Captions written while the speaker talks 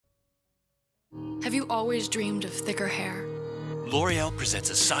Have you always dreamed of thicker hair? Loreal presents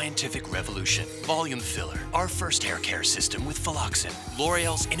a scientific revolution. Volume Filler, our first hair care system with phloxin.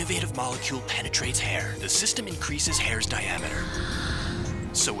 Loreal's innovative molecule penetrates hair. The system increases hair's diameter.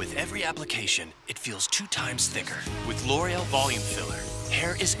 So with every application, it feels 2 times thicker. With Loreal Volume Filler,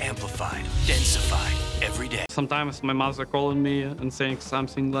 hair is amplified, densified every day. Sometimes my mother calling me and saying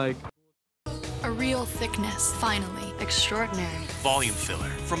something like, A real thickness, finally. Extraordinary. Volume Filler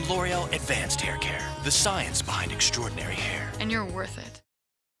from Loreal Advanced Hair Care. The science behind extraordinary hair. And you're worth it.